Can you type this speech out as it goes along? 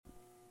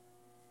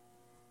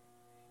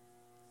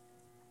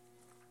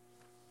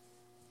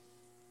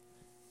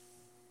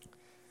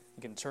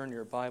You can turn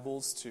your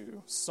Bibles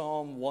to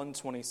Psalm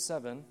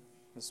 127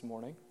 this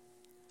morning.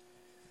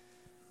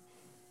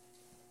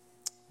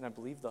 And I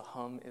believe the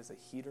hum is a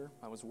heater.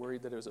 I was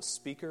worried that it was a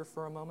speaker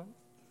for a moment.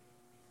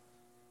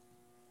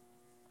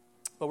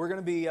 But we're going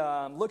to be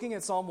looking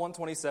at Psalm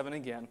 127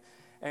 again.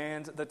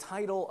 And the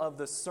title of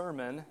the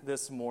sermon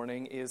this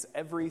morning is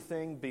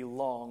Everything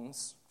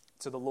Belongs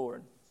to the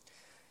Lord.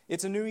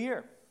 It's a new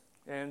year.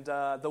 And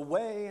the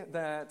way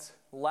that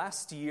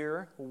last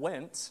year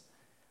went,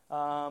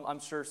 I'm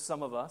sure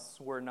some of us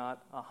were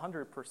not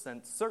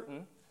 100%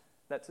 certain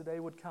that today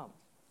would come.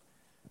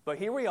 But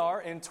here we are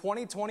in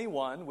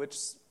 2021, which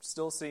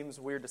still seems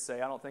weird to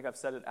say. I don't think I've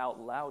said it out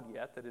loud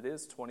yet, that it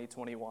is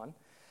 2021.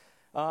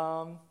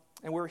 And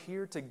we're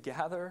here to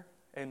gather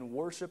and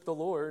worship the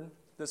Lord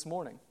this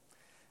morning.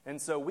 And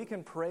so we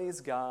can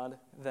praise God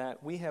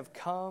that we have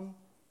come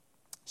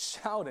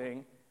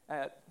shouting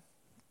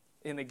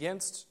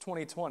against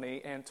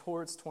 2020 and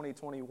towards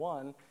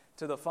 2021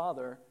 to the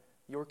Father,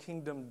 Your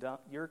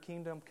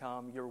kingdom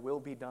come, your will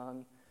be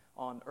done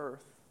on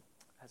earth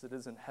as it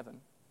is in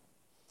heaven.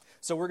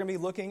 So we're going to be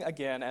looking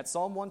again at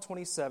Psalm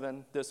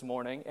 127 this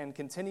morning and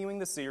continuing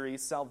the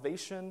series,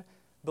 Salvation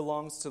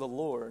Belongs to the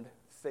Lord,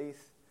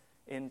 Faith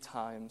in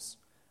Times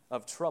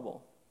of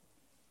Trouble.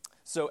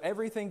 So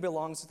Everything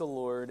Belongs to the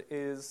Lord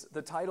is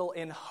the title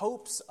in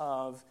hopes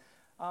of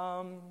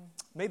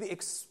maybe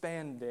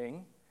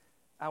expanding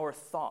our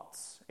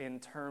thoughts in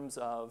terms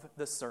of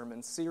the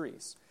sermon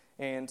series.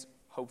 And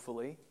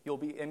hopefully, you'll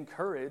be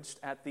encouraged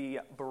at the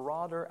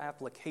broader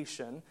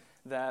application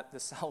that the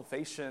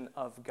salvation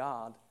of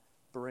God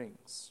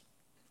brings.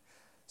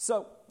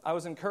 So, I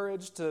was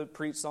encouraged to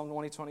preach Psalm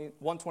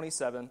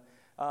 127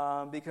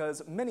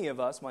 because many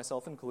of us,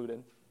 myself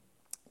included,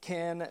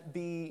 can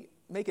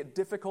make it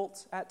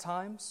difficult at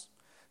times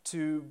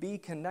to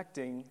connect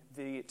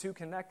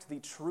the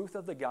truth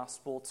of the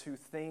gospel to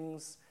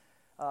things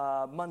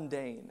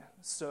mundane.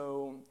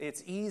 So,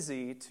 it's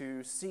easy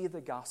to see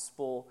the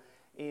gospel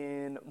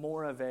in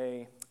more of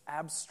a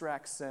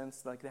abstract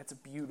sense, like that's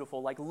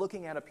beautiful, like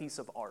looking at a piece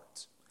of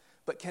art.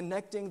 But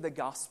connecting the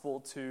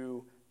gospel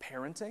to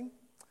parenting,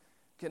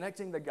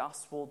 connecting the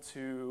gospel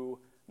to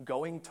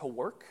going to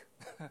work,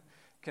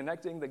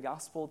 connecting the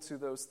gospel to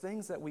those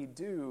things that we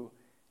do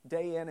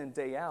day in and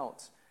day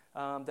out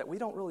that we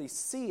don't really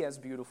see as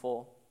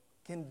beautiful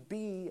can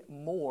be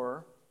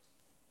more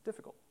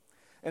difficult.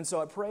 And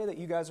so I pray that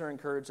you guys are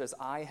encouraged as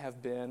I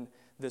have been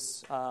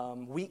this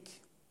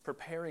week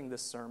preparing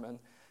this sermon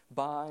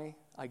by,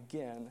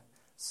 again,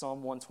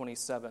 Psalm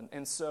 127.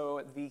 And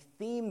so the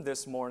theme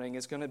this morning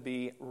is going to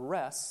be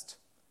rest,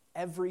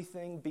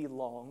 everything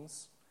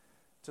belongs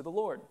to the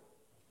Lord.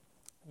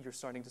 You're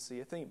starting to see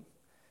a theme.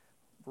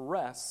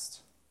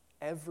 Rest,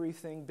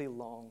 everything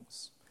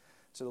belongs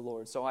to the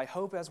Lord. So I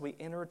hope as we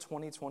enter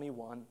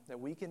 2021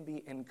 that we can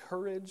be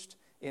encouraged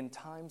in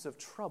times of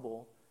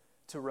trouble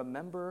to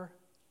remember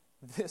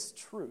this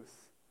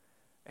truth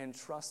and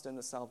trust in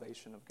the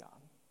salvation of God.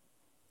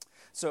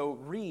 So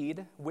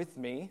read with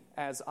me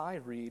as I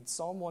read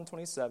Psalm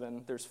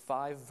 127. There's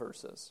 5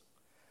 verses.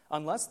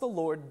 Unless the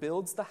Lord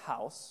builds the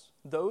house,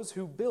 those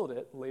who build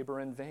it labor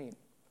in vain.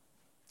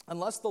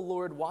 Unless the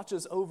Lord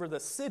watches over the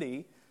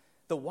city,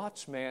 the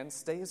watchman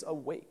stays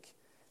awake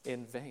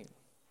in vain.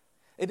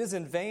 It is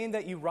in vain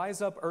that you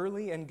rise up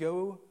early and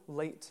go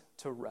late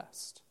to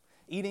rest,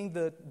 eating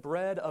the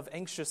bread of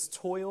anxious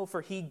toil,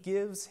 for he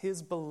gives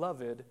his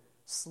beloved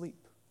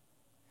sleep.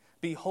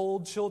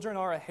 Behold, children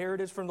are a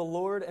heritage from the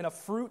Lord, and a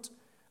fruit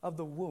of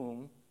the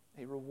womb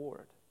a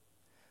reward.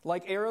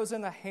 Like arrows in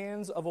the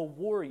hands of a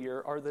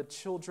warrior are the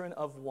children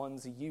of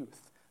one's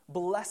youth.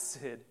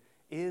 Blessed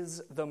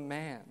is the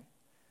man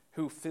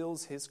who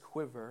fills his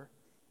quiver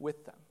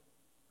with them.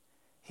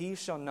 He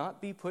shall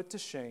not be put to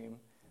shame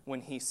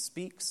when he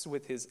speaks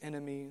with his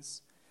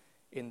enemies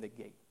in the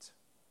gate.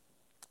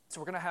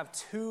 So we're going to have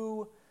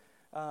two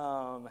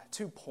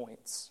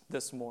points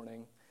this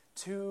morning,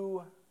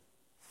 two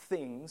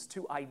things,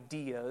 2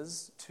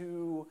 ideas,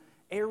 2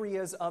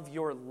 areas of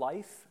your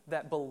life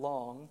that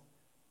belong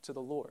to the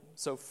Lord.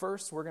 So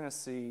first, we're going to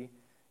see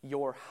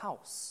your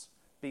house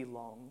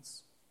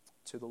belongs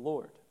to the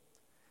Lord.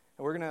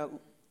 And we're going to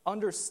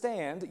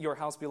understand your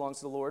house belongs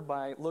to the Lord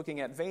by looking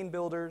at vain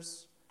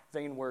builders,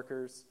 vain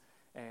workers,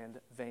 and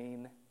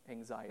vain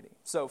anxiety.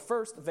 So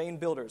first, vain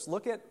builders.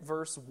 Look at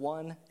verse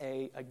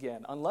 1a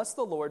again. Unless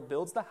the Lord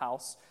builds the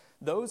house,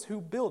 those who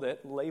build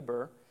it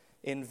labor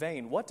in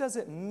vain. What does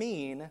it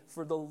mean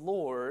for the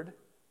Lord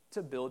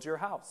to build your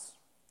house?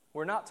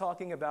 We're not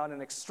talking about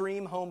an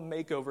extreme home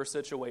makeover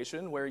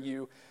situation where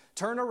you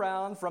turn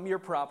around from your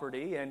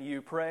property and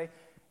you pray,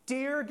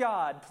 "Dear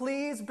God,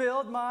 please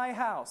build my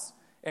house."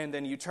 And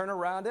then you turn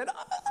around and,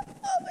 oh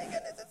my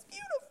goodness, it's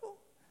beautiful.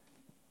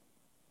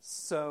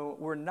 So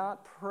we're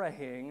not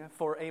praying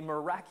for a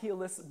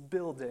miraculous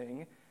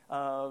building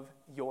of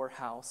your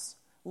house,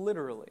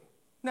 literally.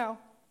 Now,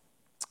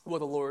 will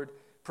the Lord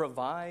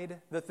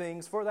provide the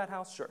things for that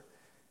house? Sure.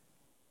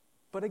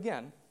 But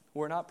again,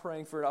 We're not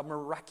praying for a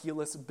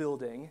miraculous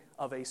building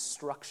of a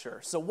structure.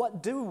 So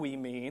what do we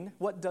mean?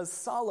 What does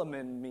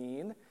Solomon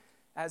mean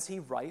as he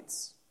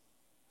writes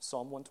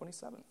Psalm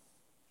 127?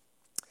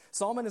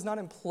 Solomon is not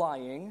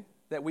implying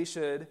that we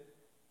should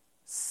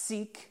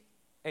seek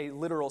a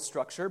literal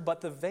structure,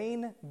 but the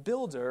vain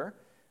builder,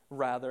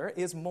 rather,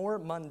 is more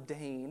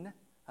mundane,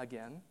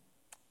 again,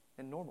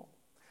 and normal.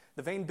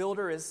 The vain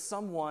builder is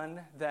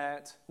someone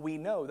that we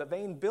know. The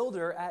vain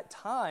builder, at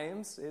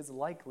times, is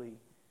likely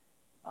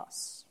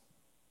us.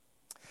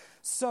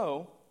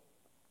 So,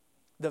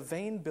 the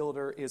vain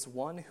builder is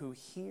one who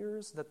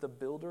hears that the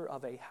builder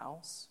of a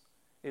house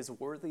is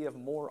worthy of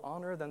more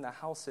honor than the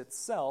house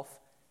itself,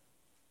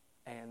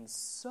 and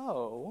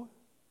so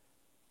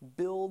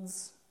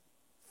builds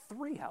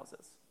 3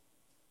 houses.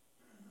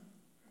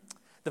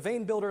 The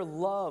vain builder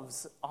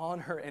loves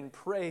honor and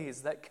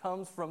praise that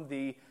comes from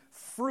the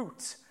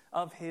fruit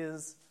of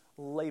his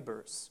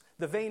labors.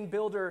 The vain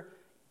builder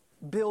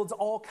builds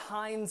all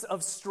kinds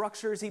of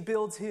structures. He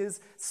builds his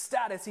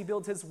status, he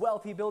builds his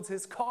wealth, he builds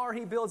his car,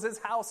 he builds his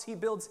house, he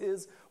builds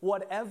his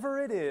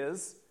whatever it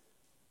is,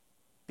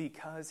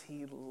 because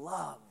he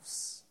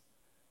loves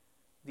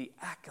the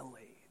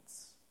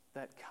accolades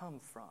that come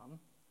from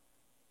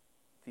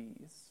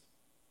these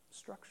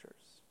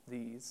structures,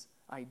 these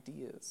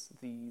ideas,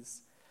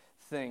 these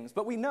things.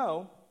 But we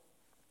know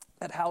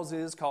that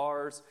houses,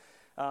 cars,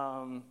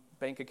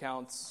 bank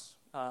accounts,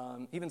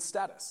 even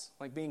status,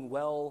 like being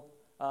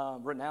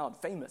renowned,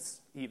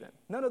 famous even.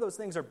 None of those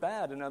things are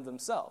bad in and of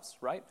themselves,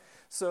 right?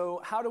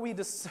 So how do we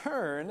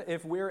discern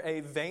if we're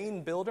a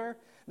vain builder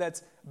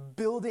that's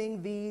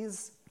building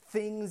these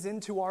things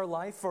into our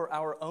life for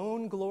our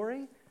own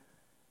glory,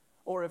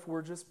 or if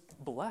we're just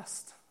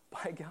blessed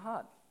by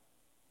God?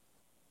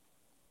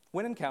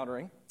 When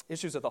encountering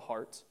issues of the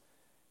heart,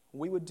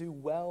 we would do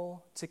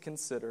well to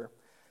consider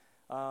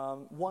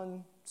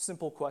one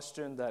simple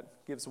question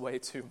that gives way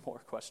to more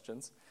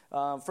questions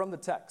from the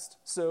text.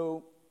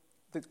 So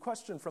the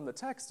question from the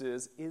text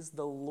is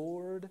the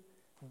Lord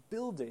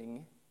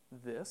building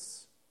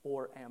this,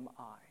 or am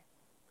I?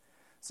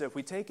 So if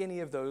we take any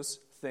of those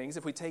things,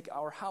 if we take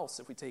our house,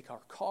 if we take our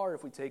car,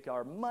 if we take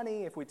our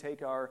money, if we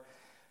take our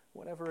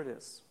whatever it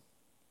is,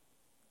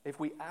 if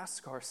we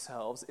ask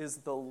ourselves, is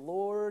the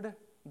Lord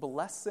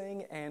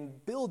blessing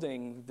and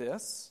building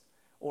this,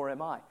 or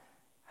am I?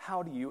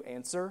 How do you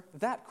answer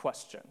that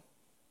question?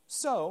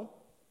 So,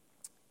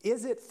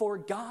 is it for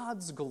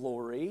God's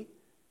glory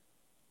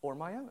or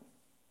my own?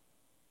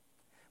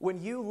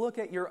 When you look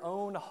at your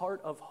own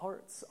heart of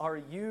hearts, are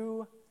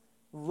you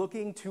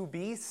looking to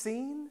be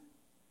seen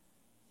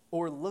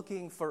or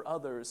looking for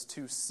others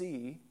to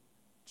see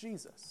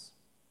Jesus?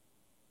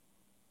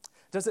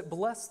 Does it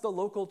bless the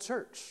local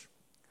church?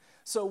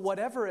 So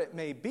whatever it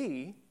may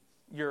be,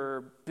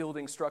 your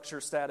building structure,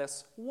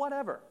 status,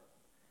 whatever,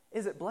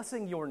 is it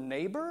blessing your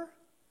neighbor,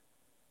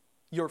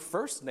 your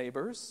first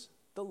neighbors,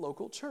 the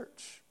local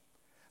church?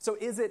 So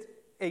is it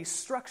a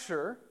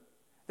structure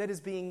that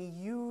is being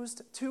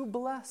used to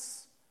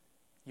bless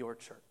your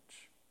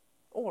church?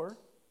 Or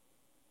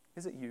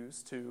is it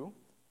used to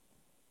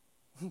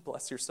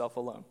bless yourself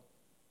alone?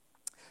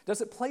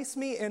 Does it place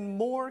me in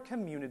more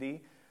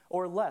community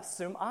or less?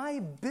 So am I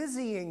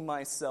busying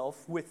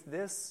myself with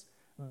this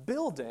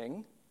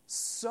building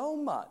so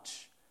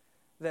much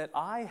that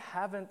I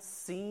haven't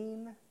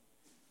seen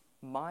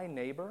my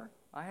neighbor,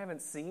 I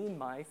haven't seen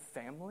my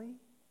family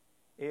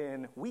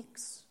in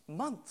weeks,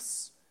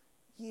 months,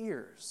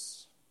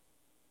 years?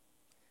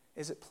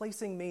 Is it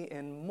placing me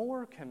in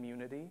more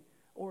community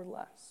or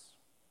less?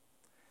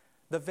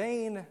 The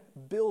vain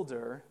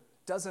builder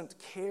doesn't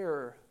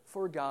care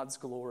for God's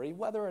glory,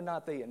 whether or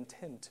not they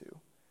intend to.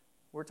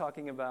 We're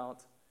talking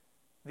about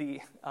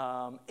the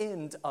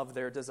end of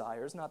their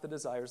desires, not the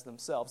desires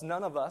themselves.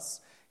 None of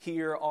us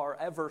here are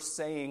ever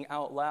saying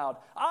out loud,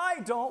 I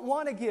don't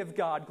want to give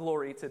God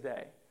glory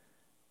today.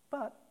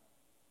 But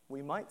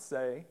we might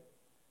say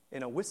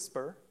in a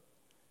whisper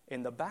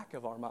in the back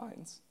of our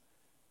minds,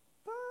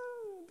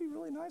 it'd be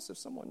really nice if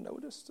someone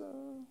noticed,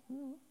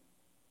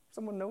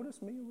 someone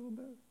noticed me a little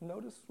bit,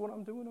 noticed what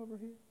I'm doing over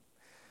here.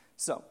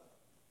 So,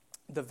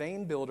 the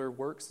vain builder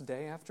works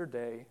day after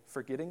day,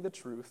 forgetting the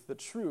truth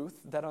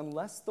that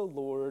unless the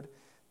Lord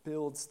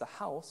builds the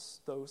house,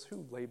 those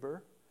who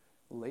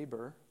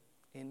labor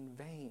in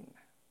vain.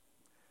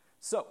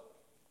 So,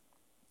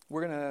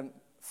 we're going to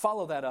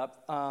follow that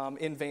up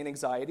in vain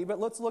anxiety, but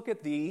let's look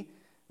at the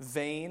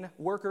vain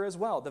worker as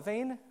well. The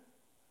vain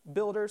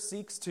builder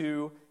seeks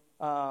to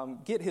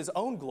get his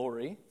own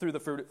glory through the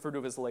fruit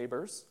of his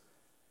labors,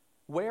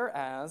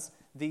 whereas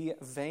the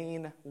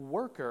vain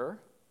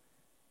worker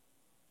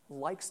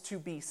likes to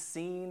be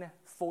seen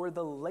for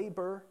the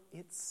labor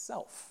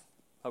itself.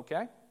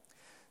 Okay?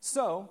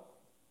 So,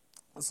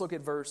 let's look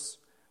at verse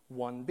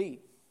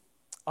 1b.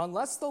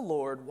 Unless the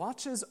Lord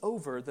watches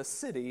over the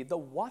city, the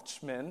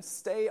watchmen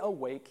stay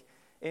awake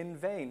in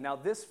vain. Now,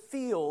 this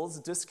feels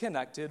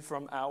disconnected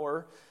from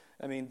our,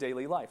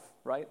 daily life,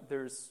 right?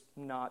 There's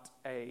not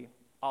a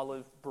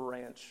olive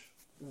branch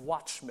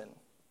watchman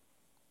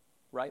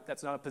right?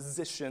 That's not a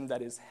position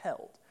that is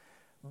held.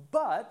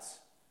 But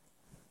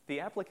the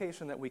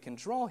application that we can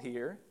draw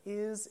here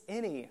is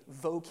any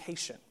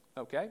vocation,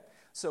 okay?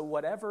 So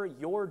whatever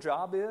your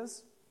job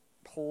is,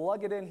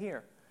 plug it in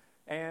here.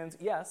 And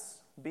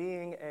yes,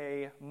 being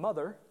a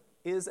mother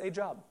is a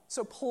job.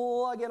 So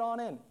plug it on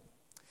in.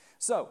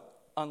 So,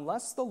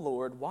 unless the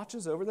Lord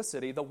watches over the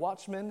city, the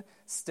watchman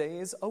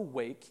stays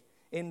awake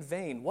in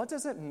vain. What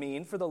does it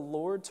mean for the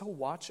Lord to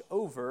watch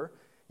over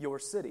your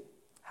city?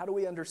 How do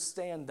we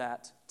understand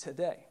that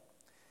today?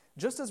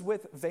 Just as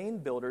with vain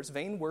builders,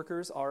 vain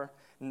workers are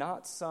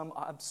not some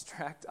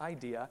abstract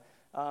idea,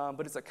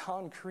 but it's a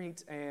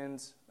concrete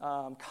and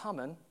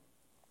common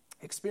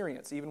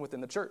experience, even within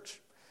the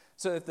church.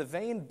 So if the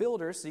vain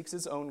builder seeks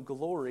his own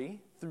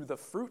glory through the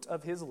fruit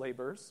of his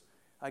labors,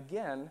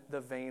 again,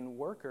 the vain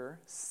worker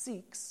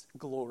seeks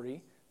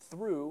glory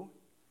through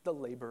the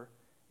labor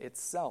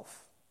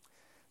itself.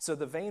 So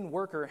the vain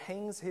worker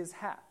hangs his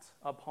hat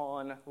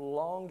upon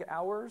long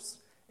hours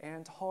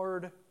and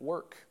hard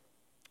work.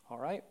 All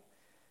right?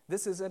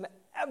 This is an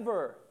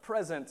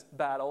ever-present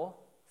battle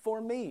for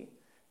me.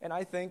 And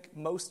I think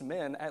most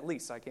men, at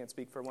least, I can't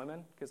speak for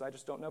women because I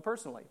just don't know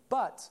personally,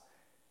 but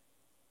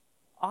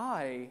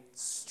I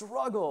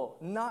struggle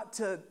not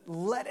to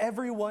let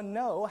everyone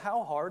know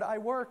how hard I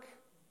work.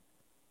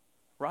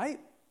 Right?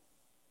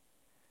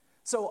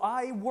 So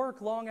I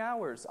work long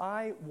hours.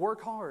 I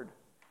work hard.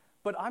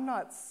 But I'm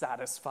not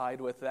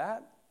satisfied with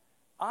that.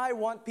 I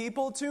want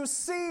people to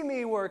see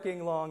me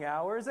working long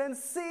hours and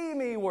see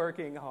me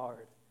working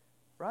hard.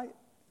 Right?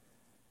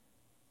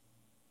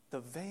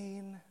 The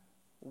vain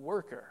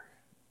worker.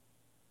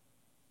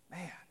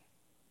 Man,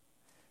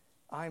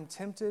 I'm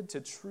tempted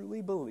to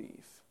truly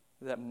believe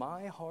that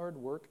my hard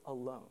work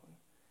alone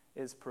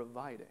is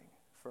providing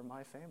for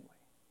my family.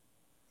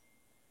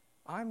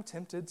 I'm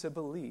tempted to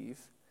believe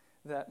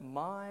that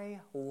my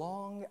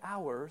long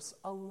hours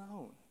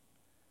alone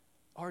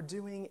are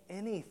doing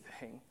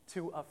anything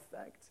to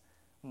affect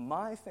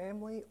my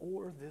family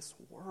or this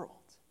world.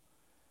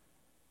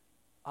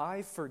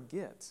 I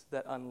forget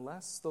that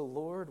unless the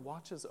Lord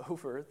watches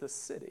over the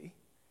city,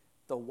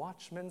 the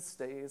watchman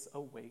stays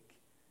awake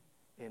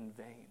in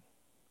vain.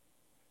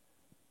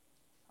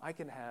 I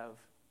can have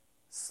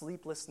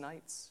sleepless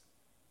nights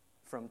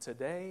from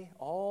today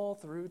all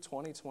through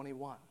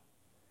 2021.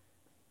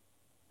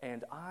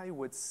 And I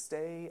would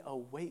stay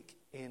awake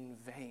in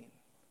vain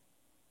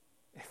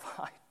if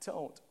I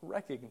don't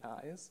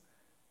recognize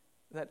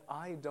that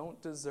I don't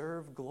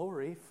deserve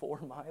glory for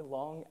my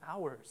long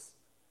hours.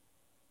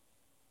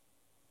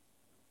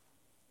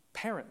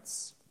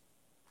 Parents,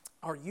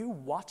 are you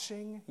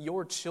watching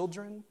your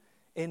children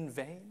in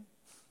vain?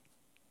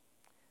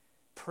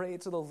 Pray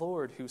to the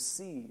Lord who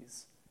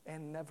sees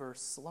and never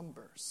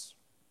slumbers.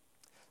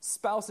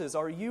 Spouses,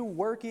 are you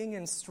working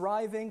and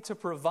striving to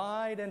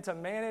provide and to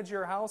manage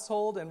your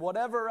household and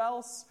whatever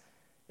else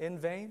in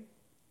vain?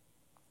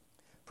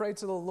 Pray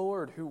to the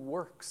Lord who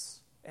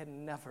works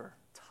and never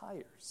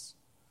tires.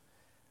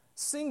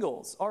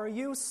 Singles, are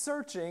you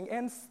searching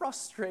and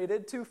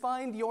frustrated to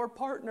find your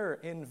partner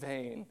in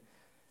vain?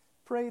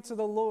 Pray to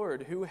the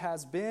Lord who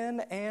has been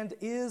and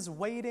is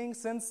waiting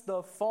since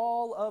the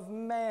fall of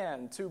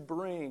man to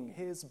bring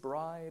his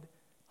bride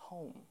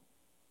home.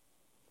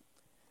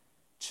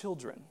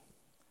 Children,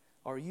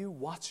 are you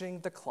watching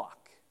the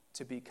clock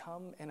to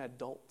become an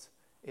adult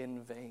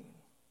in vain?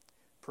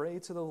 Pray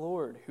to the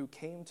Lord who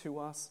came to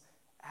us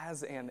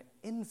as an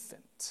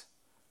infant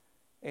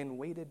and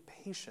waited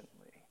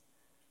patiently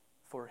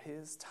for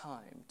his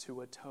time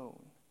to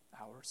atone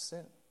our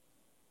sin.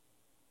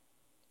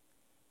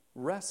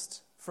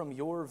 Rest from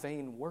your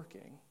vain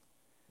working.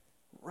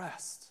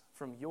 Rest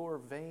from your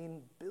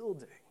vain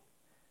building.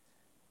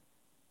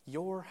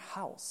 Your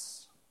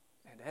house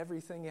and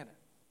everything in it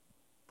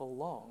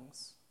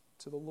belongs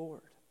to the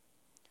Lord.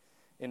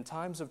 In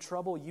times of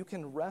trouble, you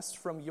can rest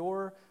from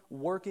your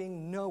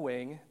working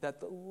knowing that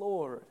the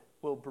Lord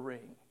will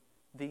bring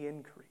the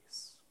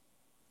increase.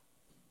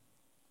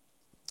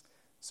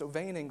 So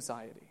vain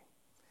anxiety.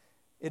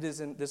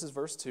 This is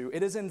verse 2.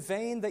 It is in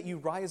vain that you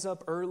rise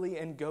up early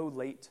and go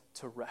late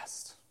to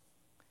rest,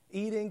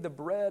 eating the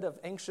bread of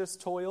anxious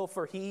toil,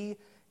 for he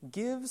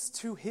gives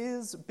to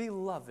his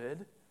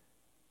beloved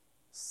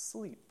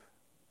sleep.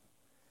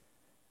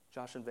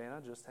 Josh and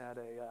Vanna just had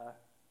a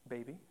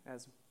baby,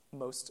 as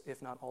most,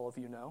 if not all of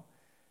you know.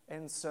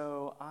 And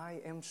so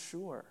I am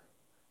sure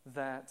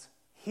that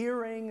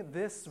hearing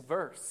this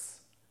verse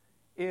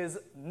is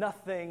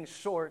nothing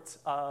short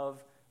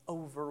of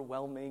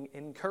overwhelming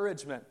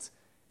encouragement.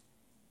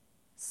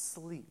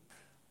 Sleep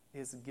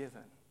is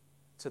given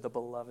to the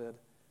beloved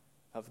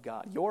of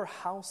God. Your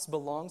house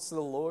belongs to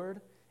the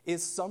Lord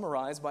is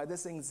summarized by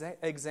this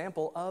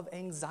example of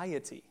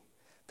anxiety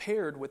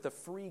paired with the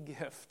free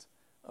gift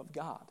of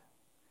God.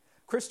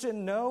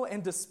 Christian, know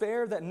and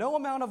despair that no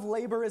amount of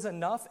labor is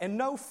enough and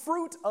no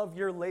fruit of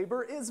your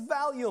labor is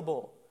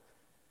valuable.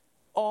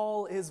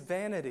 All is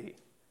vanity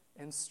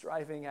and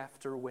striving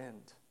after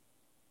wind.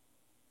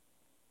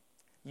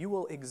 You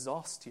will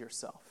exhaust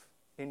yourself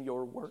in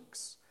your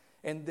works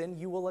and then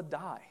you will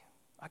die,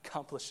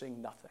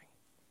 accomplishing nothing.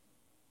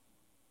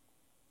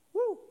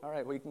 Woo! All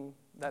right,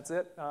 that's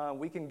it.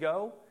 We can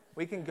go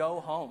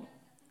home.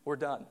 We're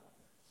done.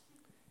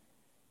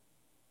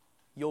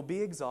 You'll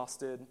be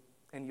exhausted,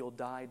 and you'll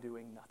die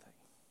doing nothing.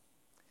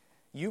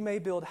 You may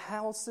build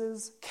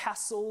houses,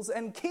 castles,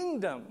 and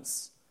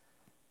kingdoms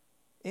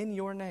in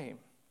your name,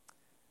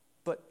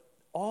 but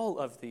all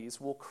of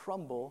these will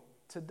crumble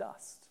to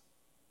dust,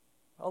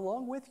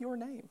 along with your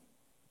name.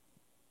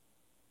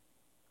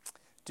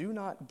 Do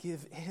not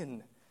give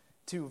in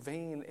to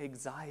vain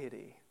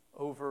anxiety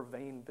over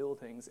vain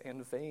buildings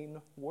and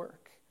vain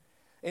work.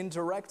 In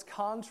direct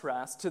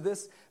contrast to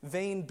this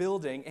vain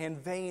building and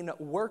vain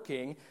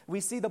working, we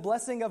see the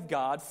blessing of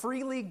God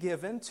freely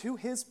given to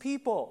his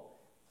people,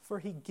 for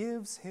he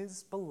gives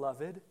his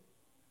beloved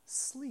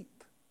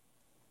sleep.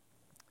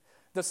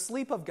 The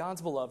sleep of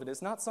God's beloved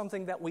is not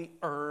something that we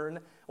earn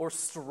or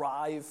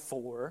strive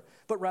for,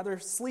 but rather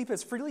sleep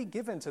is freely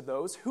given to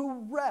those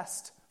who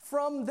rest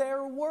from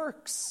their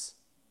works.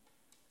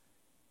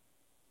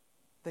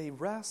 They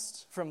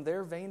rest from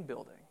their vain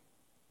building.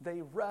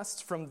 They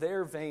rest from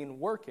their vain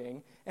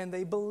working, and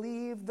they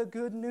believe the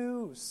good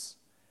news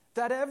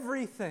that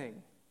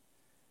everything,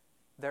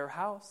 their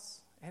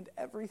house and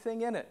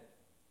everything in it,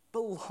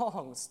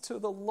 belongs to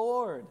the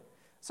Lord.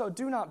 So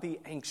do not be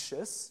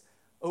anxious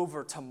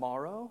over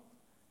tomorrow,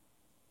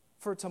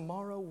 for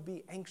tomorrow will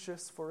be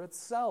anxious for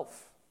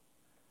itself.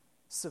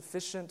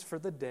 Sufficient for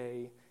the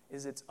day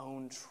is its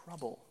own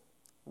trouble.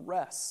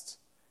 Rest,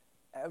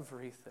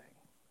 everything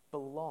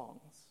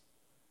belongs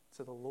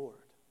to the Lord.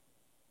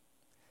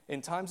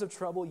 In times of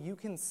trouble, you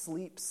can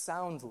sleep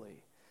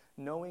soundly,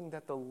 knowing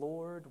that the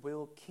Lord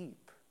will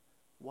keep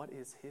what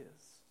is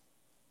his.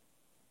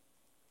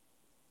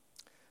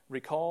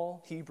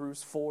 Recall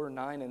Hebrews 4,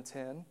 9, and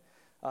 10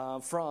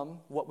 from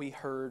what we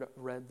heard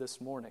read this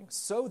morning.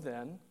 So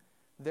then,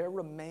 there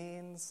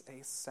remains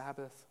a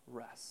Sabbath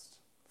rest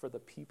for the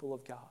people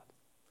of God.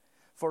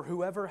 For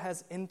whoever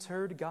has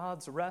entered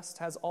God's rest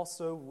has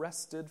also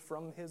rested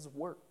from his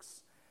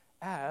works,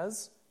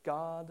 as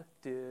God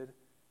did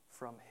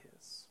from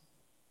his.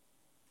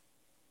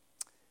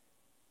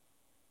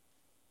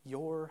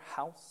 Your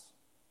house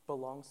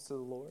belongs to the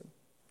Lord,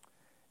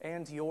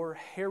 and your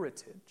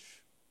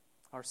heritage,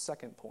 our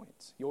second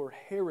point, your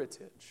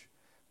heritage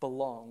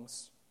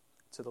belongs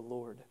to the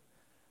Lord.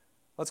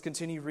 Let's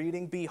continue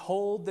reading.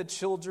 Behold,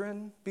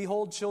 children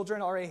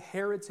are a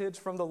heritage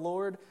from the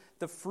Lord,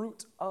 the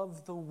fruit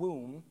of the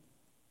womb,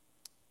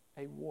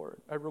 a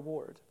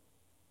reward.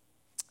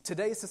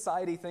 Today's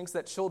society thinks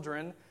that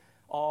children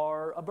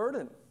are a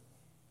burden.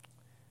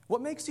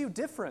 What makes you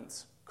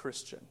different,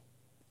 Christian?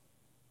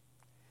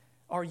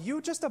 Are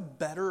you just a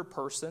better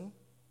person?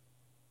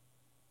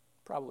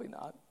 Probably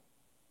not.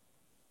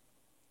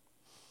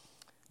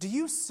 Do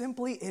you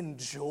simply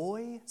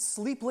enjoy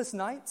sleepless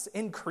nights,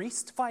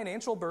 increased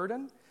financial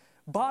burden,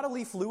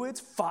 bodily fluids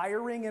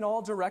firing in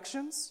all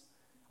directions,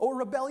 or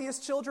rebellious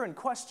children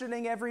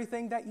questioning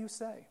everything that you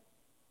say?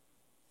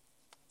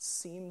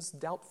 Seems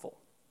doubtful.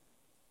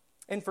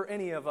 And for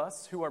any of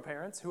us who are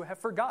parents who have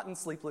forgotten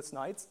sleepless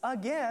nights,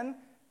 again,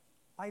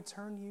 I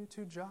turn you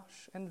to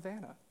Josh and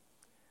Vanna,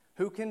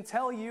 who can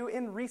tell you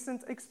in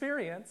recent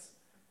experience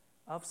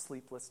of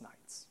sleepless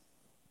nights.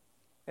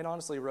 And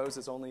honestly, Rose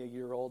is only a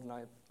year old, and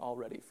I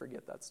already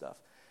forget that stuff.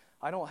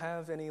 I don't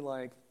have any,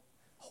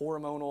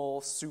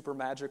 hormonal, super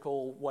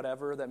magical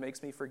whatever that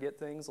makes me forget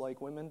things like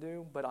women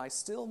do, but I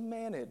still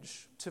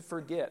manage to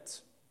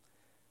forget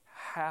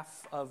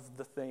half of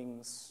the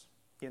things,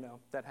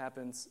 that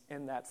happens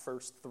in that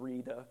first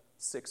 3 to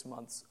 6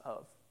 months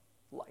of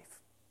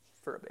life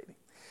for a baby.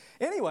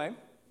 Anyway,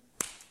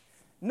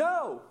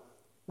 no,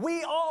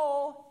 we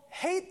all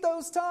hate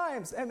those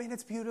times. I mean,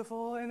 it's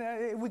beautiful,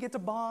 and we get to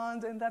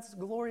bond, and that's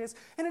glorious.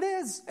 And it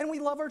is, and we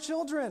love our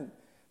children.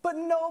 But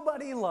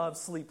nobody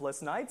loves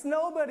sleepless nights.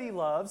 Nobody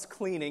loves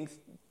cleaning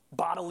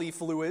bodily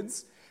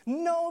fluids.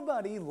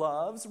 Nobody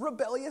loves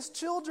rebellious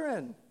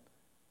children.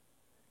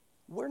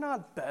 We're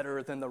not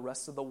better than the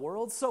rest of the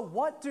world. So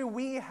what do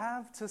we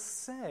have to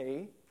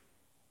say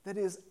that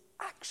is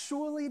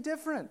actually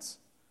different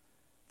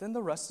than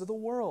the rest of the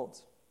world?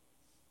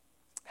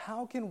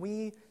 How can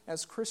we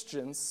as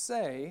Christians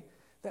say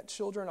that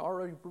children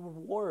are a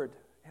reward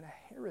and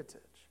a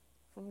heritage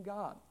from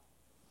God?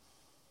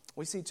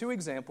 We see 2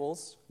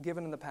 examples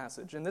given in the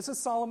passage. And this is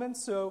Solomon,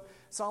 so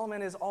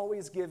Solomon is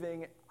always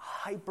giving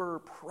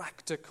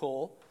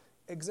hyper-practical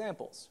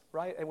examples,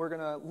 right? And we're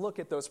going to look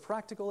at those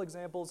practical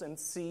examples and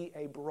see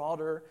a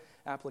broader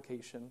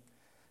application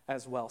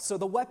as well. So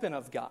the weapon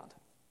of God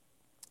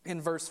in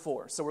verse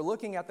 4. So we're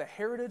looking at the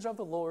heritage of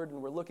the Lord,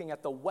 and we're looking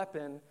at the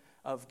weapon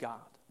of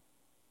God.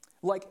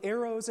 Like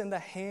arrows in the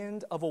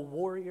hand of a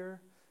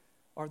warrior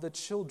are the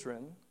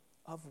children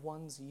of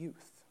one's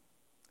youth.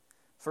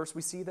 First,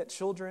 we see that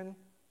children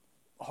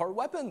are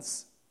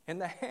weapons in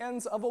the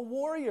hands of a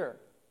warrior.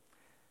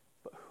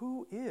 But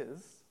who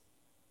is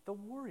the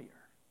warrior?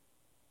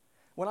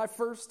 When I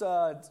first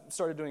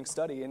started doing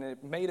study, and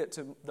it made it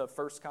to the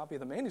first copy of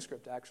the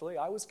manuscript, actually,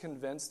 I was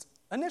convinced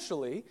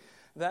initially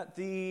that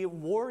the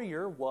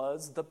warrior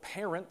was the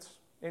parent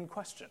in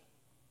question,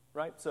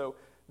 right? So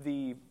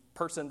the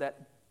person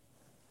that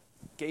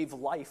gave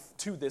life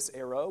to this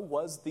arrow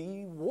was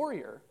the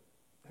warrior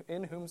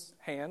in whose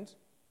hand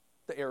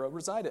the arrow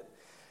resided.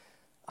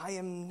 I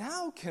am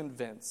now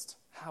convinced,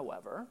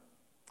 however,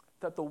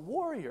 that the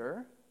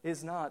warrior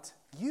is not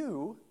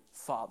you,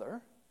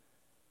 Father,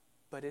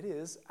 but it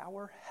is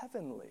our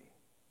heavenly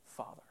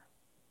Father.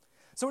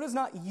 So it is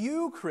not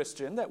you,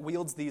 Christian, that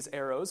wields these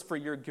arrows for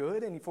your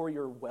good and for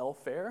your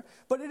welfare,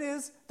 but it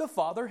is the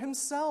Father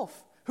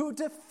himself who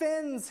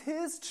defends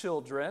his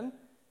children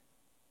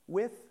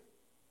with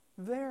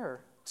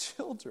their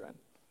children.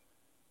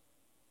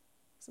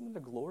 Isn't it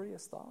a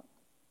glorious thought?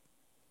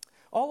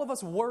 All of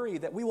us worry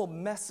that we will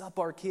mess up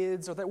our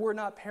kids or that we're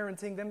not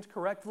parenting them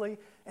correctly,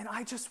 and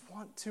I just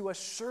want to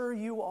assure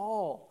you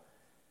all,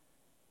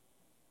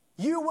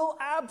 you will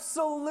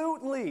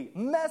absolutely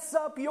mess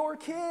up your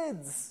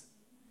kids.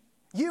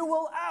 You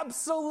will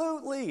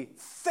absolutely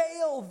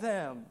fail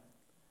them.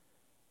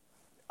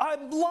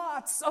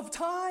 Lots of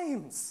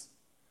times.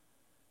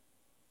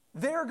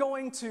 They're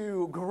going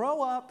to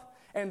grow up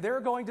and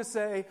they're going to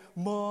say,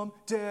 Mom,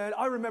 Dad,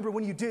 I remember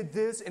when you did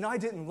this and I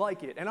didn't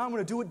like it, and I'm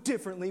going to do it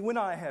differently when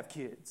I have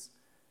kids.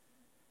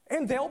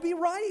 And they'll be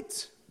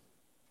right.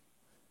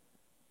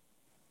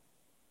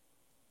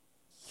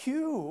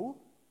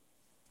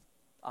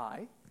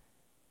 I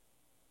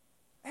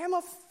am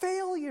a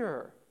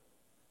failure.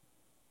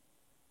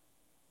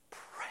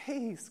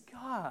 Praise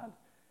God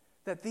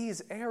that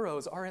these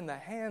arrows are in the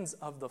hands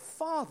of the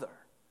Father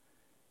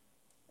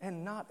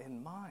and not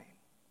in mine.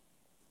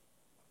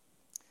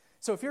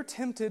 So if you're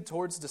tempted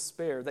towards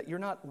despair that you're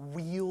not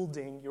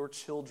wielding your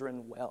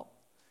children well,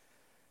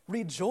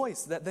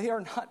 rejoice that they are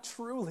not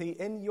truly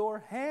in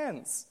your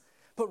hands,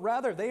 but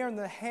rather they are in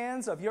the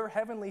hands of your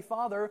heavenly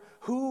Father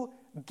who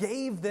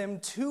gave them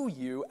to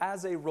you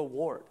as a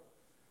reward.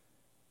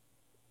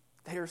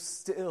 They are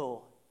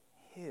still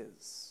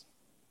his.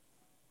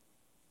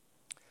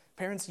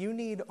 Parents, you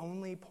need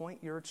only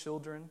point your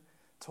children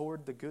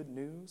toward the good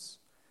news,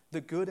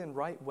 the good and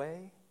right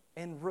way,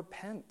 and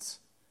repent.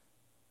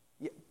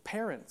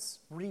 Parents,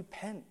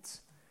 repent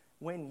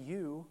when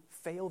you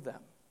fail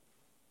them.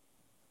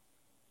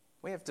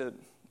 We have to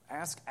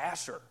ask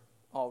Asher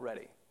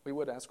already. We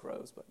would ask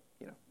Rose, but,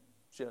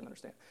 she doesn't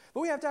understand.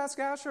 But we have to ask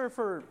Asher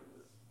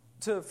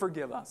to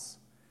forgive us.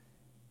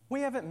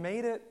 We haven't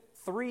made it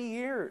 3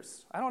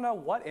 years. I don't know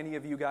what any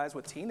of you guys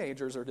with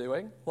teenagers are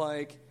doing.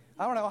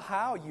 I don't know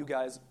how you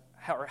guys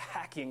are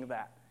hacking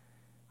that.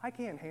 I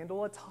can't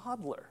handle a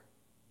toddler.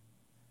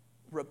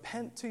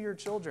 Repent to your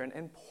children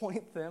and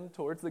point them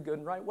towards the good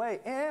and right way.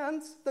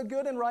 And the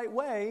good and right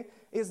way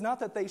is not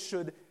that they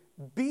should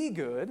be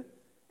good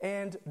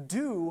and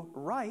do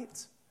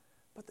right,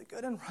 but the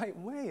good and right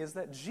way is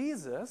that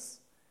Jesus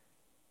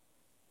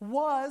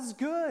was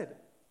good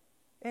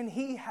and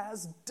he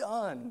has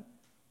done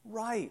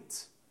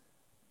right.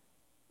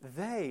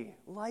 They,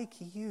 like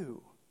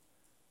you,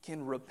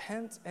 can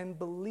repent and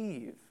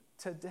believe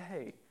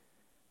today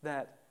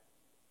that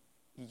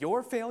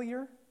your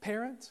failure,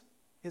 parent,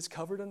 is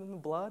covered in the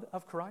blood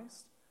of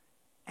Christ,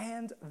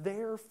 and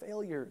their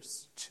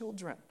failures,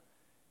 children,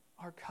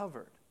 are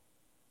covered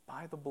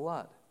by the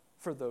blood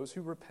for those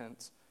who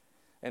repent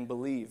and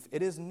believe.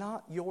 It is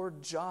not your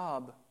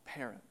job,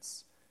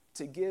 parents,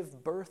 to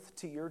give birth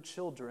to your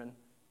children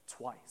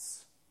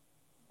twice.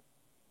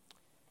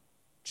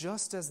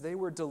 Just as they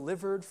were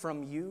delivered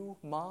from you,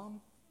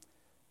 Mom,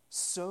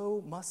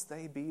 so must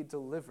they be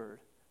delivered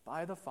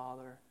by the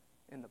Father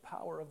in the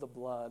power of the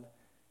blood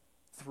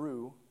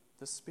through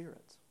the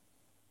Spirit.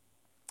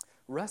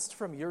 Rest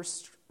from your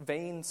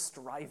vain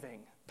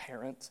striving,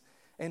 parent,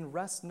 and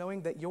rest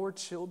knowing that your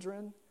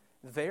children,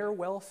 their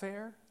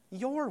welfare,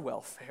 your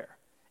welfare,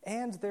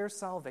 and their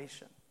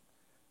salvation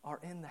are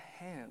in the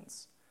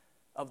hands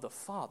of the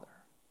Father,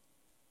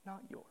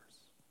 not yours.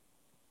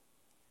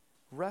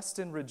 Rest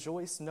and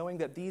rejoice knowing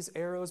that these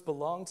arrows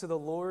belong to the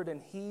Lord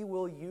and he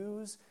will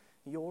use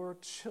your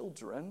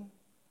children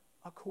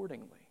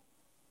accordingly.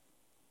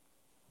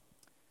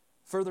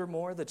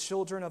 Furthermore, the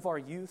children of our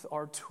youth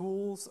are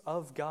tools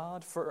of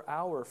God for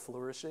our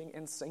flourishing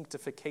and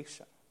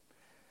sanctification.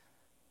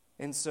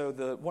 And so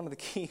one of the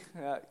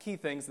key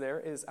things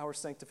there is our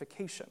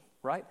sanctification,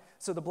 right?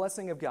 So the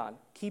blessing of God,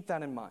 keep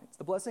that in mind.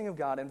 The blessing of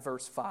God in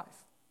verse 5.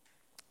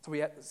 So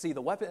we see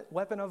the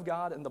weapon of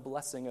God and the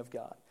blessing of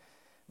God.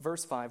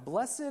 Verse 5,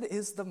 blessed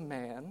is the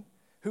man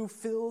who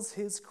fills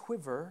his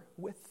quiver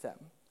with them.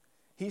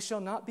 He shall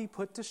not be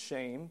put to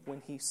shame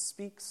when he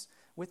speaks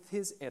with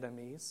his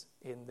enemies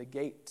in the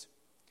gate.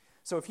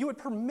 So if you would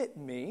permit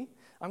me,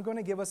 I'm going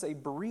to give us a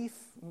brief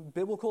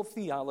biblical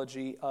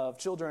theology of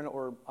children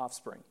or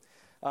offspring.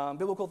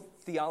 Biblical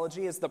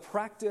theology is the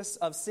practice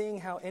of seeing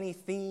how any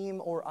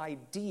theme or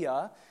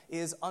idea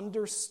is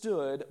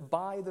understood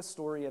by the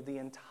story of the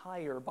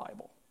entire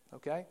Bible.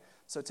 Okay?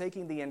 So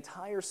taking the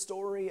entire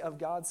story of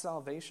God's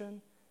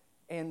salvation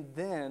and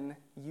then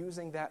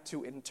using that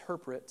to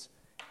interpret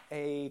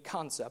a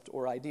concept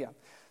or idea.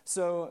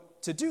 So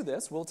to do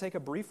this, we'll take a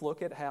brief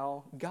look at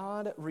how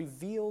God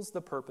reveals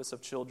the purpose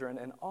of children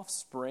and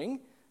offspring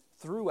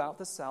throughout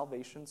the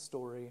salvation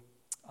story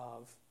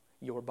of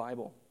your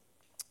Bible.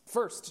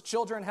 First,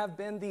 children have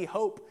been the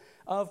hope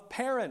of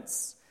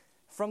parents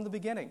from the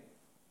beginning.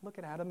 Look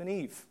at Adam and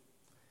Eve.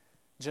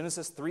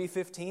 Genesis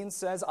 3:15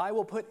 says, I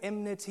will put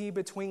enmity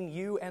between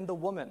you and the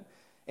woman,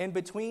 and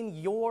between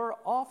your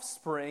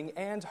offspring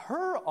and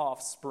her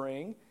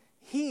offspring.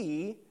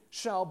 He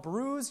shall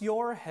bruise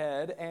your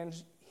head, and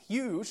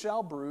you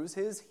shall bruise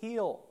his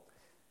heel.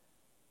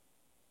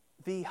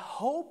 The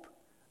hope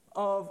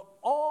of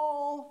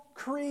all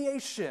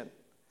creation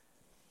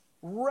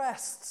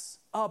rests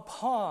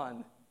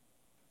upon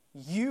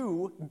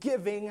you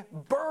giving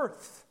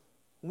birth,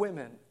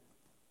 women.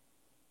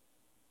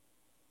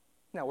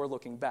 Now we're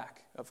looking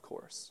back, of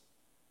course.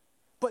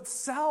 But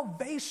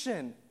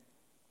salvation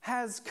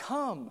has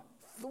come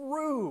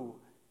through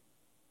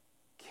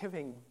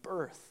giving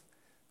birth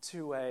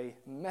to a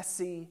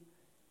messy,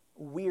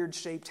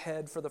 weird-shaped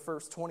head for the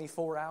first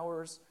 24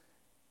 hours,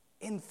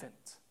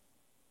 infant.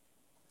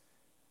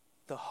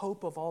 The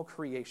hope of all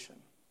creation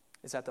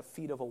is at the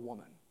feet of a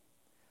woman.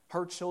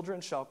 Her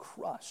children shall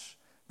crush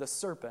the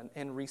serpent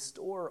and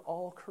restore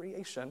all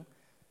creation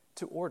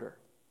to order.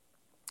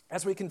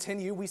 As we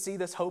continue, we see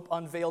this hope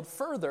unveiled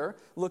further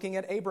looking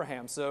at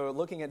Abraham. So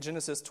looking at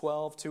Genesis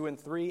 12, 2 and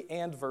 3,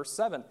 and verse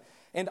 7.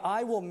 And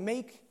I will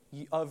make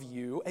of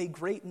you a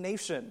great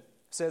nation,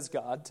 says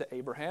God to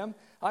Abraham.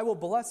 I will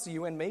bless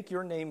you and make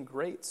your name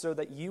great so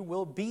that you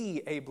will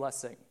be a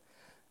blessing.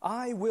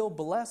 I will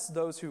bless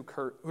those who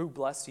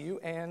bless you,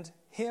 and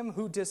him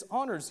who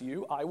dishonors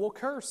you I will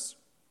curse.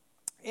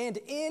 And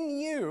in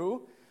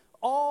you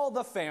all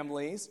the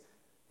families,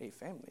 a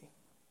family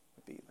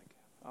would be like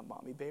a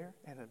mommy bear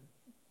and a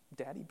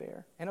daddy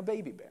bear and a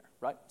baby bear,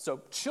 right?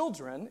 So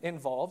children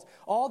involved,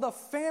 all the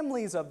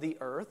families of the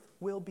earth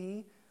will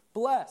be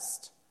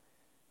blessed.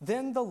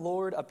 Then the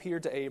Lord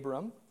appeared to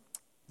Abram,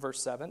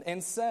 verse 7,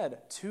 and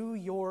said, to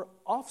your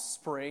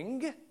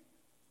offspring,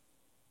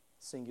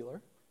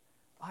 singular,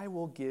 I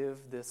will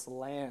give this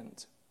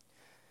land.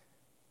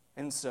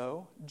 And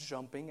so,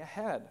 jumping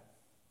ahead,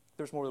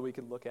 there's more that we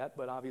could look at,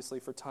 but obviously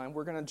for time,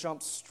 we're going to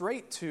jump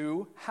straight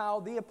to how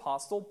the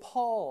Apostle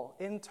Paul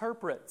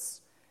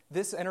interprets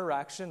this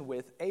interaction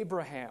with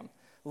Abraham.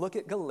 Look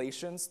at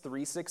Galatians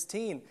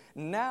 3:16.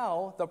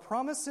 Now the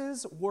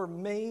promises were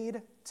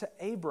made to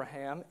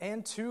Abraham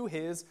and to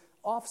his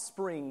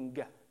offspring,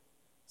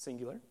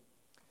 singular.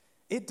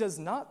 It does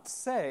not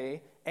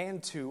say,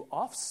 and to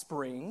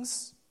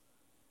offsprings,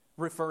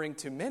 referring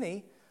to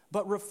many,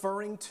 but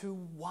referring to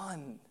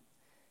one.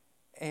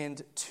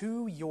 And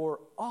to your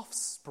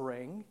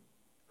offspring,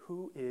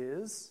 who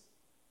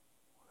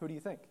do you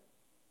think?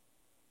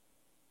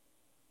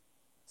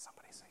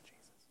 Somebody say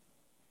Jesus.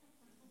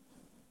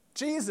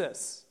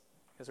 Jesus,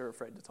 because they're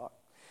afraid to talk.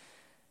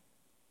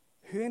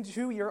 And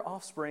to your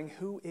offspring,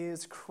 who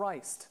is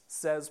Christ,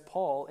 says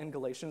Paul in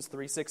Galatians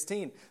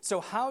 3:16.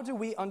 So how do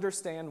we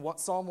understand what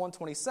Psalm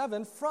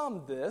 127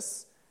 from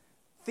this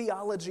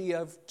theology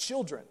of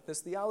children,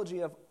 this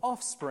theology of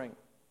offspring?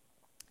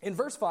 In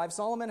verse 5,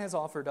 Solomon has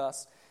offered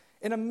us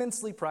an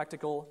immensely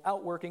practical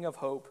outworking of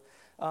hope,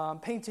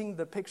 painting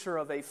the picture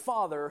of a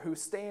father who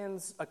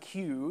stands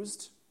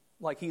accused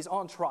like he's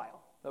on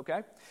trial,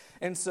 okay?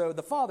 And so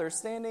the father,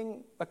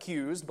 standing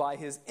accused by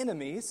his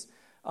enemies,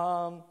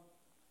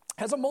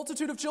 has a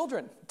multitude of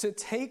children to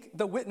take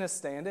the witness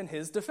stand in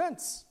his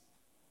defense.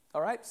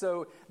 All right,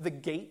 so the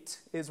gate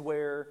is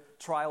where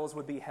trials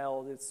would be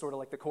held. It's sort of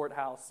like the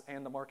courthouse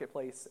and the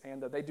marketplace,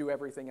 and they do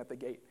everything at the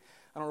gate.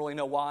 I don't really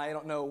know why. I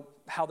don't know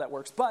how that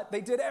works, but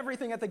they did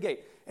everything at the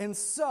gate. And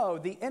so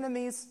the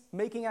enemies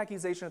making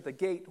accusation at the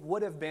gate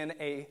would have been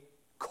a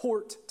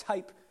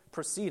court-type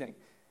proceeding.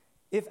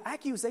 If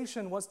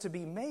accusation was to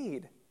be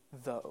made,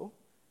 though,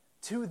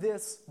 to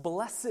this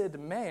blessed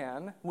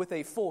man with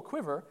a full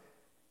quiver,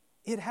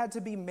 it had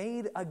to be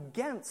made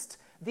against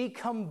the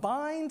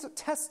combined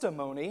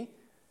testimony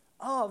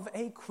of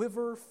a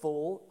quiver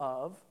full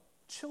of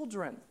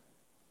children.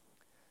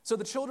 So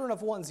the children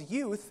of one's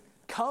youth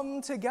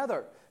come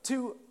together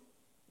to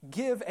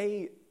give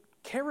a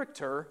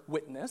character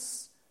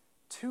witness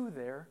to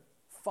their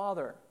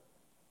father.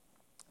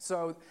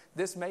 So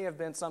this may have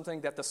been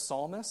something that the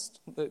psalmist,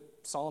 that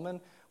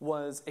Solomon,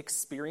 was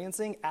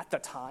experiencing at the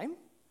time.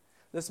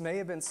 This may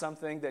have been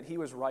something that he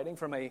was writing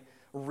from a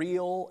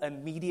real,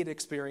 immediate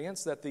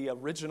experience that the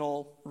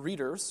original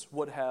readers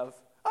would have,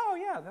 oh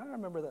yeah, I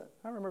remember that.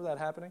 I remember that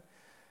happening.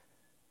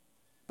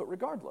 But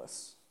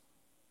regardless,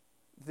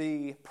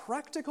 the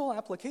practical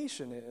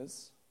application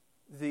is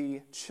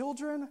the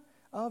children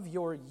of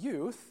your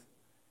youth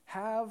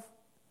have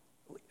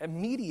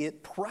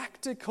immediate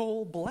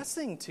practical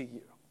blessing to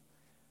you.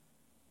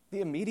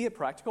 The immediate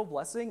practical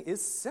blessing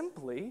is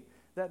simply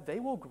that they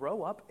will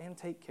grow up and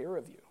take care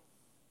of you.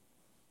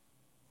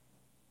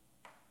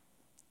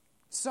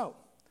 So,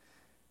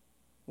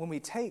 when we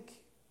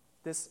take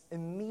this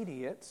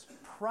immediate,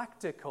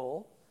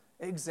 practical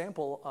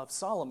example of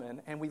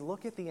Solomon, and we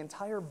look at the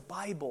entire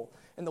Bible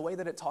and the way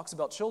that it talks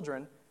about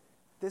children,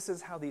 this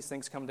is how these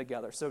things come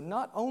together. So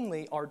not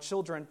only are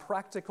children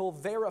practical,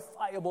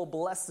 verifiable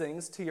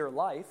blessings to your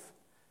life,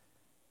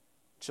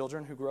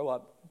 children who grow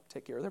up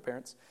take care of their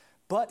parents,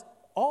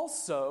 but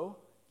also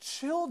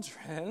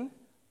children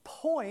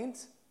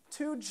point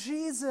to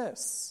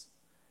Jesus.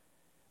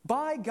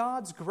 By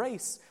God's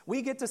grace,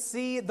 we get to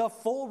see the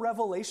full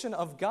revelation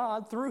of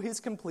God through his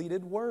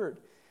completed word.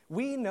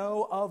 We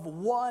know of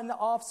one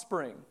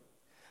offspring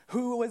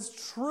who was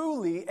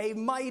truly a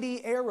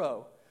mighty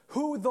arrow,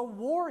 who the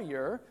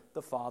warrior,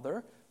 the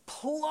father,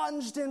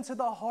 plunged into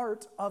the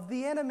heart of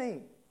the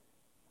enemy,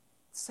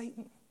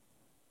 Satan.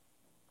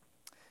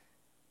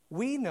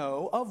 We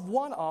know of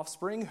one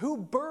offspring who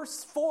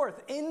bursts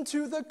forth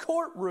into the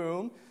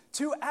courtroom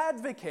to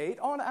advocate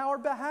on our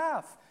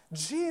behalf.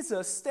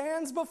 Jesus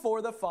stands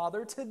before the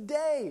Father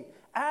today,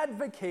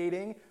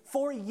 advocating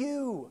for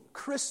you,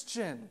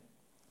 Christian.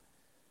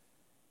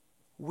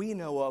 We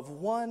know of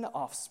one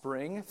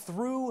offspring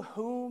through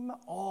whom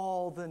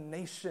all the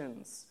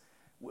nations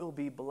will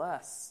be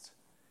blessed.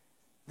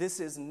 This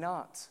is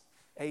not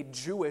a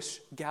Jewish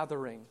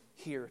gathering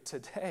here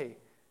today.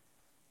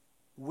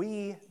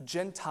 We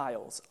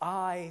Gentiles,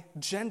 I,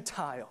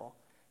 Gentile,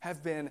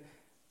 have been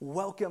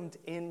welcomed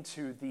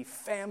into the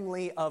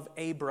family of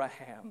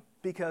Abraham,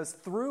 because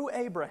through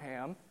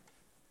Abraham,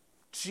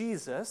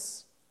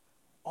 Jesus,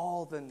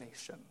 all the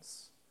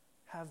nations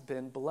have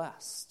been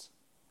blessed.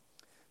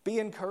 Be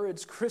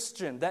encouraged,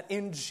 Christian, that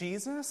in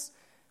Jesus,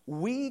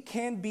 we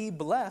can be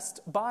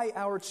blessed by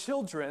our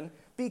children,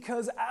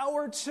 because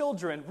our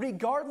children,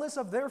 regardless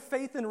of their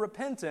faith and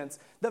repentance,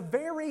 the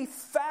very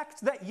fact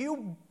that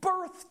you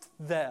birthed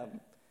them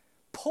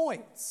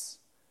points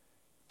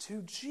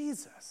to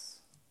Jesus.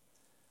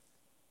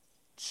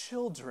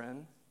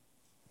 Children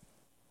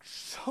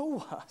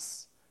show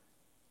us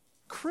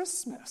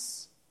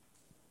Christmas.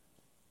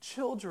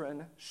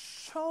 Children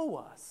show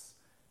us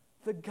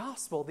the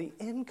gospel, the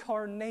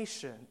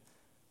incarnation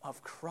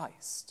of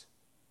Christ.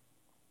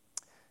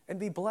 And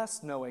be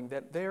blessed knowing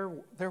that there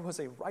was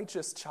a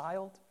righteous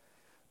child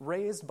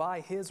raised by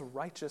his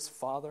righteous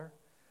father,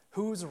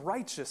 whose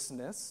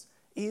righteousness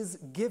is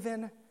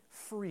given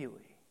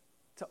freely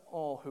to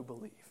all who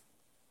believe.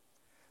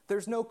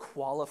 There's no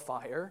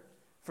qualifier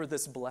for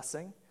this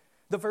blessing.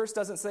 The verse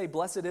doesn't say,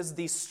 blessed is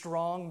the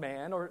strong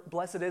man, or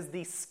blessed is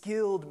the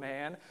skilled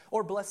man,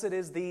 or blessed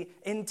is the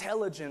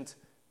intelligent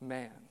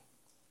man.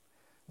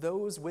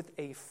 Those with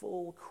a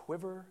full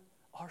quiver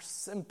are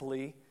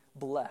simply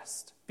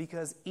blessed,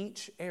 because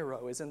each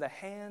arrow is in the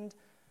hand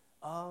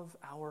of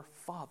our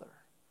Father,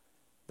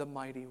 the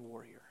mighty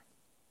warrior.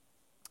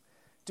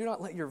 Do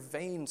not let your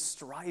vain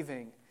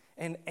striving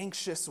and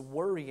anxious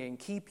worrying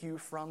keep you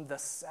from the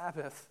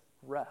Sabbath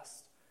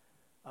rest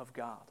of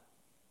God.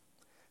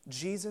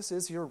 Jesus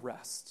is your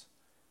rest.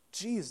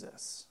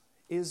 Jesus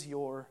is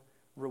your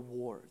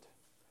reward.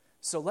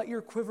 So let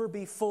your quiver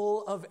be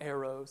full of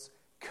arrows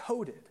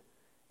coated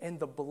in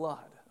the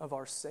blood of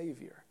our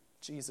Savior,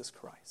 Jesus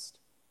Christ.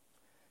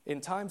 In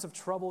times of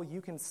trouble,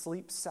 you can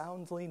sleep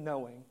soundly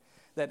knowing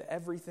that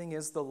everything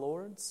is the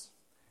Lord's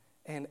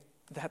and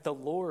that the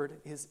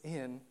Lord is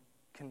in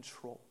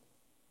control.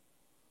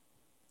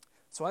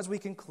 So as we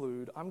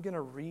conclude, I'm going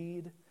to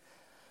read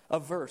a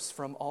verse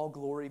from All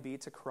Glory Be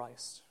to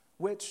Christ,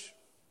 which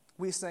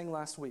we sang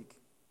last week.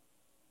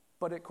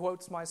 But it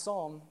quotes my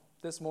psalm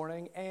this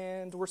morning,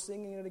 and we're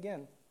singing it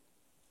again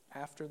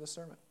after the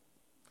sermon.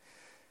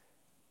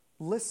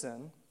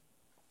 Listen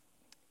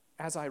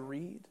as I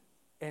read,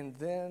 and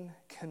then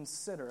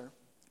consider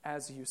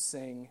as you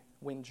sing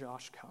when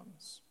Josh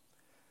comes.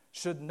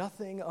 Should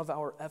nothing of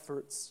our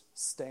efforts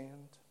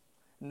stand,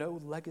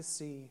 no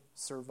legacy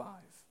survive.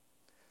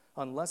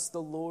 Unless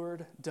the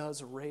Lord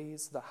does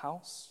raise the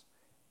house,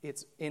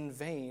 it's in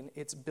vain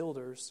its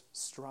builders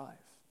strive.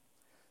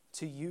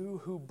 To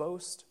you who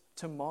boast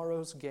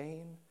tomorrow's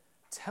gain,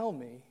 tell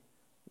me,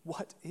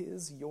 what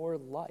is your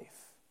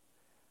life?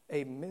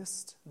 A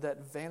mist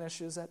that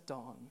vanishes at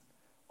dawn,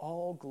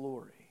 all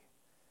glory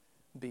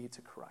be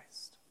to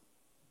Christ.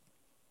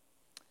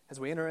 As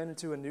we enter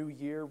into a new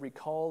year,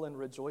 recall and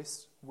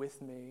rejoice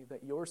with me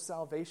that your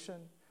salvation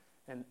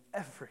and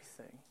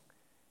everything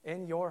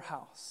in your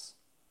house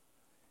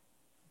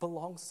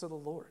belongs to the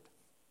Lord.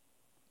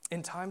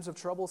 In times of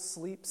trouble,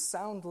 sleep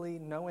soundly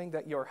knowing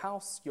that your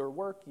house, your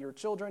work, your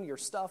children, your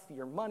stuff,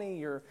 your money,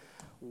 your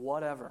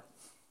whatever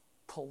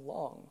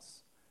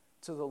belongs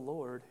to the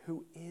Lord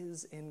who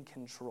is in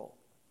control.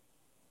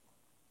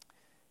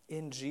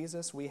 In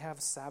Jesus, we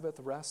have Sabbath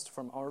rest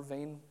from our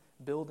vain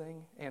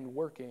building and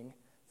working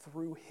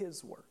through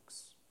his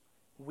works.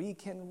 We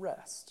can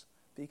rest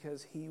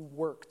because he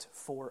worked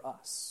for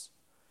us.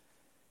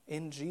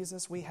 In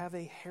Jesus, we have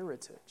a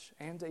heritage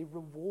and a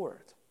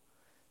reward,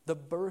 the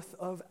birth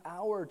of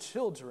our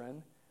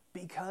children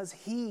because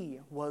he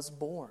was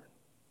born.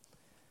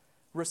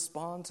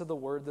 Respond to the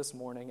word this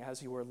morning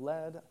as you are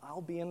led.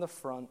 I'll be in the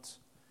front.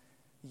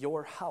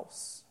 Your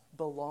house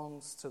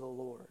belongs to the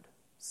Lord.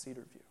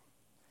 Cedarview.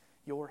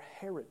 Your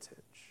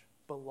heritage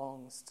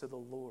belongs to the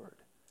Lord,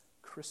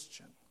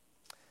 Christian.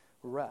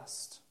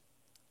 Rest.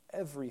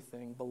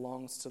 Everything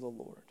belongs to the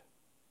Lord.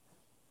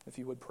 If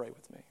you would pray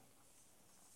with me.